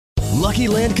Lucky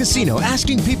Land Casino,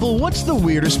 asking people, what's the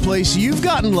weirdest place you've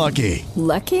gotten lucky?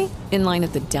 Lucky? In line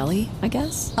at the deli, I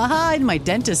guess? Aha, in my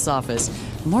dentist's office.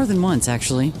 More than once,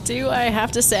 actually. Do I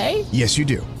have to say? Yes, you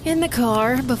do. In the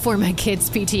car before my kids'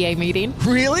 PTA meeting.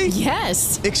 Really?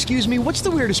 Yes. Excuse me, what's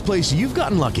the weirdest place you've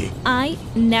gotten lucky? I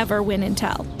never win and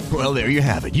tell. Well, there you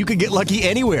have it. You can get lucky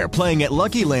anywhere, playing at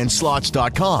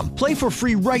LuckyLandSlots.com. Play for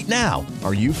free right now.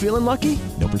 Are you feeling lucky?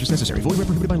 No purchase necessary. Void where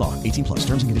prohibited by law. 18 plus.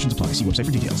 Terms and conditions apply. See website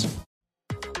for details.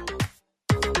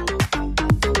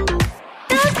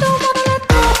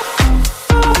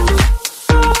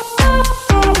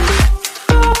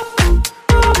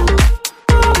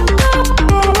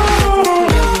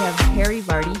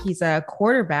 He's a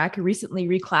quarterback who recently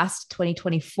reclassed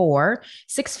 2024,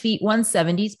 6 feet,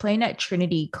 170. He's playing at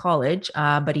Trinity College,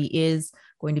 but he is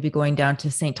going to be going down to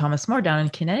St. Thomas More down in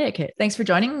Connecticut. Thanks for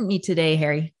joining me today,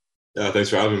 Harry. Yeah, thanks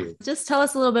for having me. Just tell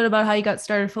us a little bit about how you got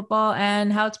started in football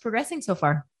and how it's progressing so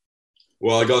far.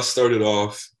 Well, I got started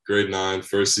off grade 9,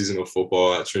 first season of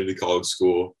football at Trinity College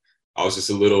School. I was just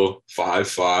a little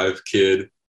 5'5" kid,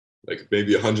 like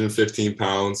maybe 115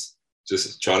 pounds,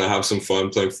 just trying to have some fun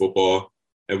playing football.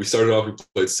 And we started off, we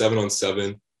played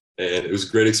 7-on-7, and it was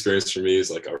a great experience for me. It's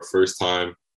like our first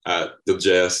time at the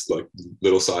JS, like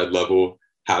little side level,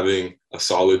 having a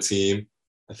solid team.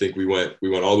 I think we went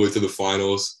all the way to the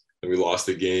finals, and we lost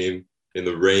the game in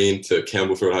the rain to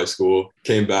Campbellford High School.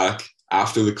 Came back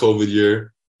after the COVID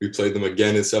year. We played them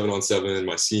again in 7-on-7 in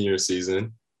my senior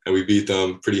season, and we beat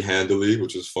them pretty handily,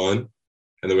 which was fun.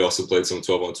 And then we also played some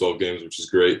 12-on-12 games, which is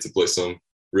great to play some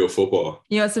real football.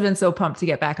 You must have been so pumped to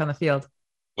get back on the field.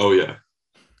 Oh, yeah.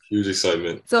 Huge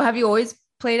excitement. So have you always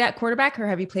played at quarterback or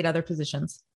have you played other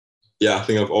positions? Yeah, I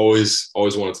think I've always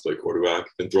wanted to play quarterback.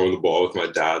 Been throwing the ball with my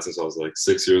dad since I was like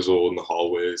 6 years old in the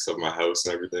hallways of my house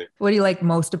and everything. What do you like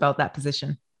most about that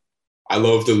position? I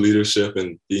love the leadership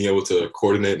and being able to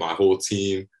coordinate my whole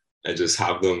team and just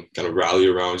have them kind of rally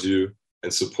around you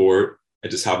and support and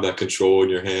just have that control in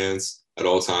your hands at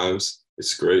all times.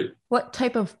 It's great. What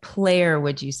type of player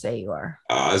would you say you are?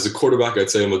 As a quarterback, I'd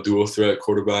say I'm a dual threat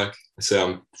quarterback. I'd say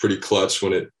I'm pretty clutch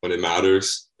when it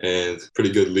matters and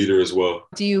pretty good leader as well.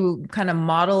 Do you kind of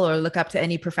model or look up to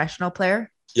any professional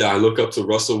player? Yeah, I look up to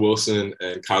Russell Wilson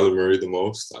and Kyler Murray the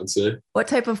most, I'd say. What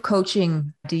type of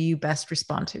coaching do you best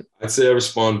respond to? I'd say I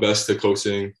respond best to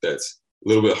coaching that's a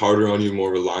little bit harder on you,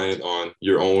 more reliant on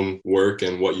your own work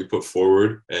and what you put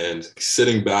forward and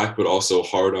sitting back, but also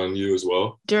hard on you as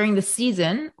well. During the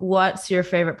season, what's your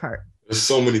favorite part? There's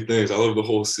so many things. I love the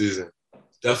whole season.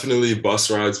 Definitely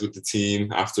bus rides with the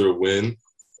team after a win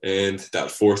and that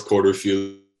fourth quarter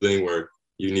feeling where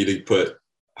you need to put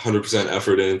 100%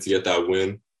 effort in to get that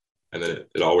win. And then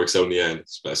it all works out in the end.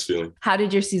 It's the best feeling. How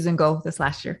did your season go this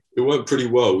last year? It went pretty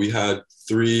well. We had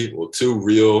two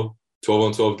real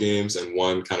 12-on-12 games and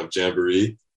one kind of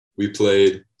jamboree. We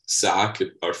played SAC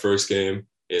our first game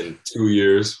in 2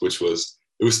 years, it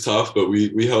was tough, but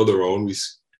we held our own. We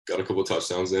got a couple of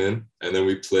touchdowns in, and then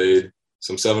we played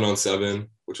some 7-on-7,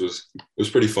 it was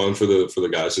pretty fun for the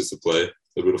guys just to play a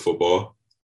little bit of football.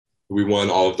 We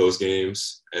won all of those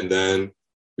games, and then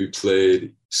we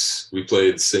played St.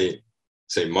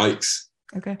 Mike's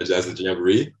as a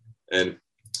jamboree, and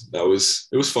it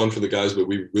was fun for the guys, but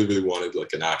we really wanted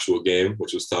like an actual game,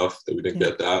 which was tough that we didn't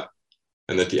get that.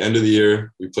 And at the end of the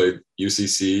year, we played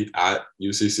UCC at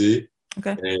UCC.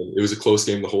 Okay. And it was a close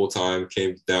game the whole time.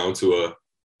 Came down to a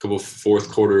couple fourth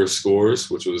quarter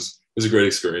scores, it was a great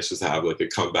experience just to have like a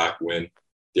comeback win at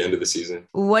the end of the season.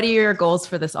 What are your goals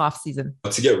for this off season?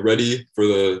 To get ready for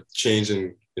the change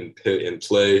in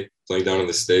play, playing down in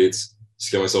the States,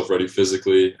 just get myself ready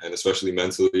physically and especially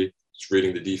mentally, just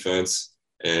reading the defense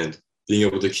and being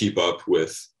able to keep up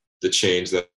with the change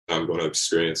that I'm going to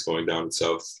experience going down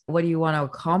south. What do you want to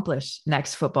accomplish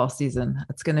next football season?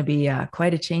 It's going to be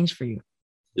quite a change for you.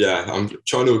 Yeah, I'm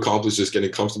trying to accomplish just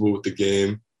getting comfortable with the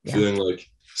game, feeling like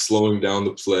slowing down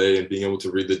the play and being able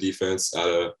to read the defense at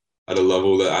a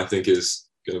level that I think is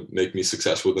going to make me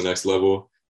successful at the next level.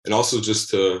 And also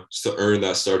just to earn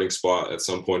that starting spot at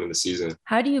some point in the season.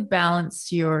 How do you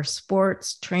balance your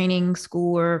sports, training,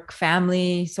 schoolwork,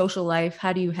 family, social life?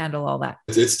 How do you handle all that?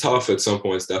 It's tough at some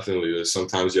points, definitely. There's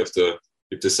sometimes you have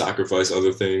to sacrifice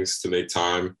other things to make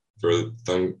time for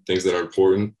things that are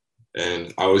important.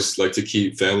 And I always like to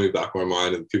keep family back in my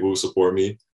mind, and people who support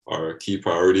me are a key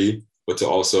priority, but to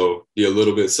also be a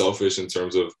little bit selfish in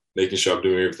terms of making sure I'm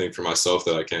doing everything for myself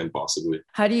that I can possibly.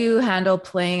 How do you handle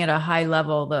playing at a high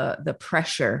level, the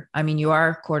pressure? I mean, you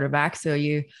are a quarterback, so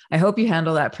I hope you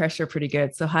handle that pressure pretty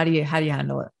good. So how do you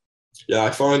handle it? Yeah,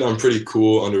 I find I'm pretty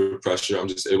cool under pressure. I'm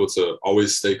just able to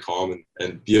always stay calm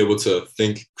and be able to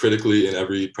think critically in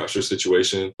every pressure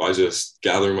situation by just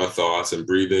gathering my thoughts and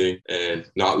breathing and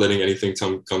not letting anything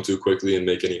come too quickly and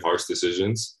make any harsh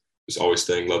decisions. Just always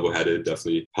staying level-headed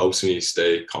definitely helps me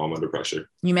stay calm under pressure.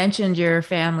 You mentioned your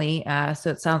family, so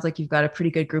it sounds like you've got a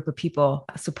pretty good group of people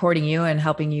supporting you and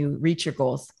helping you reach your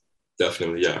goals.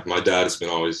 Definitely, yeah. My dad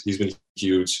he's been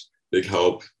huge, big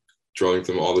help, drawing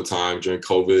them all the time during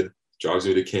COVID. Drives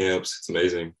me to camps. It's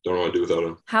amazing. Don't know what to do without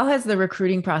him. How has the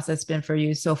recruiting process been for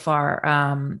you so far?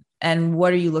 And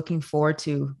what are you looking forward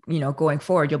to, going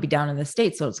forward? You'll be down in the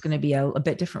States, so it's going to be a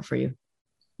bit different for you.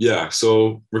 Yeah.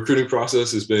 So recruiting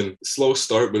process has been a slow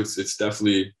start, but it's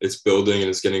definitely, it's building and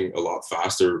it's getting a lot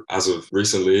faster as of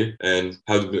recently, and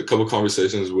had a couple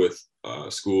conversations with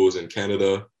schools in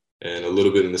Canada and a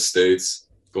little bit in the States,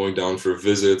 going down for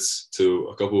visits to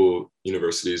a couple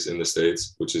universities in the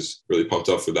States, which is really pumped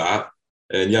up for that.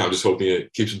 And yeah, I'm just hoping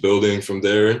it keeps building from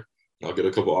there. I'll get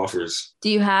a couple offers. Do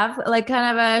you have like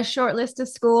kind of a short list of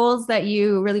schools that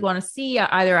you really want to see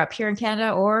either up here in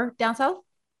Canada or down south?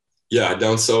 Yeah,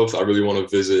 down south, I really want to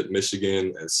visit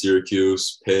Michigan and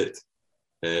Syracuse, Pitt.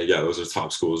 And yeah, those are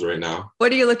top schools right now.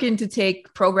 What are you looking to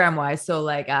take program-wise? So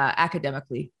like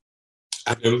academically?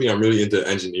 Academically, I'm really into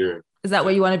engineering. Is that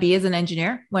what you want to be as an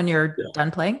engineer when you're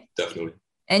done playing? Definitely.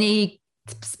 Any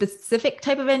specific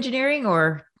type of engineering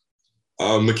or?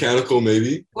 Mechanical,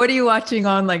 maybe. What are you watching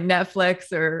on like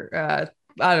Netflix or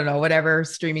I don't know, whatever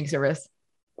streaming service?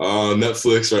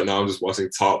 Netflix right now. I'm just watching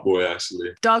Top Boy,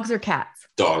 actually. Dogs or cats?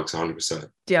 Dogs, 100%.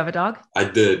 Do you have a dog? I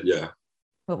did, yeah.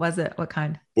 What was it? What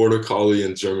kind? Border Collie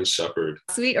and German Shepherd.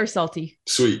 Sweet or salty?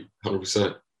 Sweet,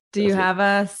 100%. Do you have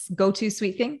a go-to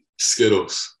sweet thing?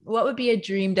 Skittles. What would be a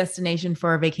dream destination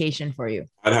for a vacation for you?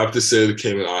 I'd have to say the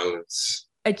Cayman Islands.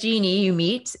 A genie you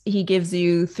meet, he gives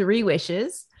you 3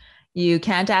 wishes. You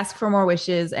can't ask for more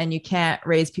wishes and you can't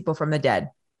raise people from the dead.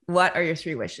 What are your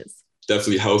 3 wishes?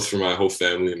 Definitely health for my whole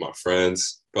family and my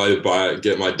friends. Probably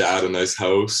get my dad a nice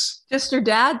house. Just your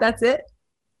dad? That's it?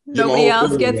 Nobody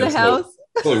else gets a house?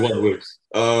 Only one wish.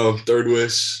 3rd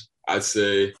wish, I'd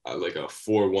say like a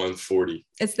 4-1-40.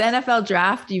 It's the NFL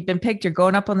draft. You've been picked. You're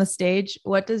going up on the stage.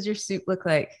 What does your suit look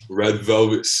like? Red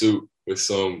velvet suit with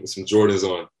some Jordans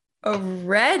on. A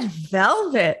red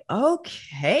velvet.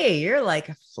 Okay. You're like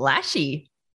flashy.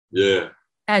 Yeah.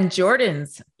 And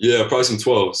Jordans. Yeah, probably some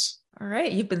 12s. All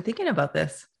right. You've been thinking about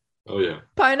this. Oh, yeah.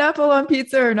 Pineapple on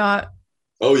pizza or not?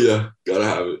 Oh, yeah. Gotta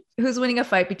have it. Who's winning a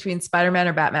fight between Spider-Man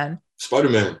or Batman?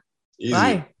 Spider-Man. Easy.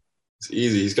 Why? It's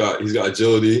easy. He's got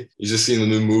agility. You just seen the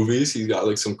new movies. He's got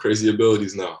like some crazy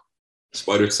abilities now.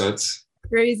 Spider sense.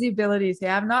 Crazy abilities.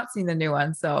 Yeah, I've not seen the new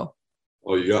one. So.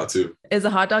 Oh, you got to. Is a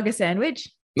hot dog a sandwich?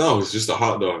 No, it's just a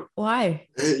hot dog. Why?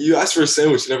 You ask for a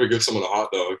sandwich, you never give someone a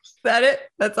hot dog. Is that it?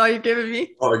 That's all you're giving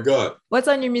me? Oh my God. What's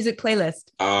on your music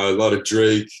playlist? A lot of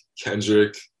Drake,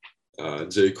 Kendrick,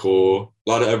 J. Cole,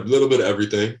 little bit of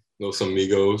everything. Some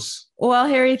Migos. Well,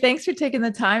 Harry, thanks for taking the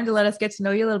time to let us get to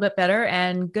know you a little bit better,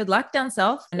 and good luck down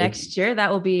south next year. That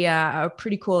will be a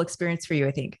pretty cool experience for you,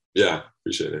 I think. Yeah,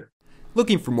 appreciate it.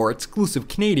 Looking for more exclusive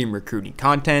Canadian recruiting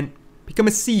content? Become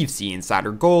a CFC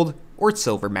Insider Gold or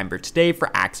Silver member today for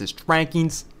access to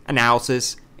rankings,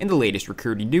 analysis, and the latest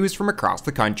recruiting news from across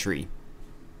the country.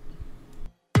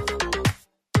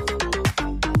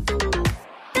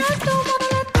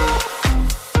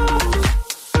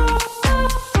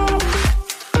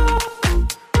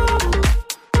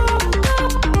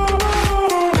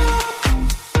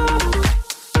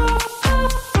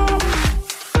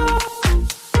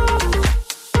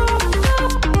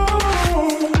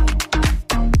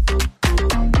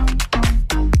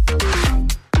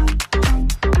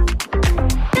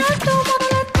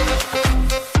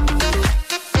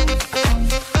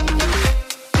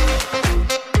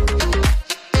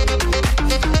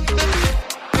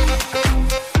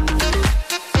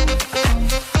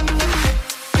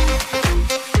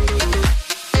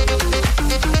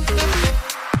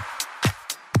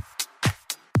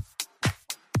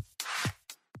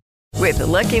 With the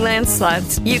Lucky Land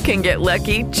Slots, you can get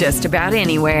lucky just about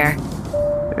anywhere.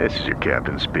 This is your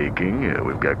captain speaking.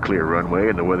 We've got clear runway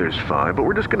and the weather's fine, but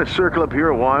we're just going to circle up here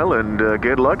a while and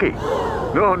get lucky.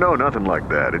 No, nothing like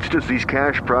that. It's just these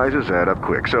cash prizes add up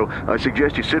quick. So I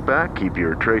suggest you sit back, keep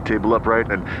your tray table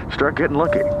upright, and start getting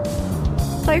lucky.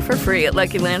 Play for free at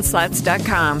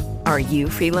LuckyLandSlots.com. Are you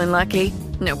feeling lucky?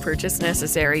 No purchase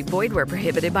necessary. Void where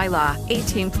prohibited by law.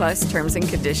 18+ terms and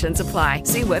conditions apply.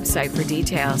 See website for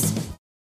details.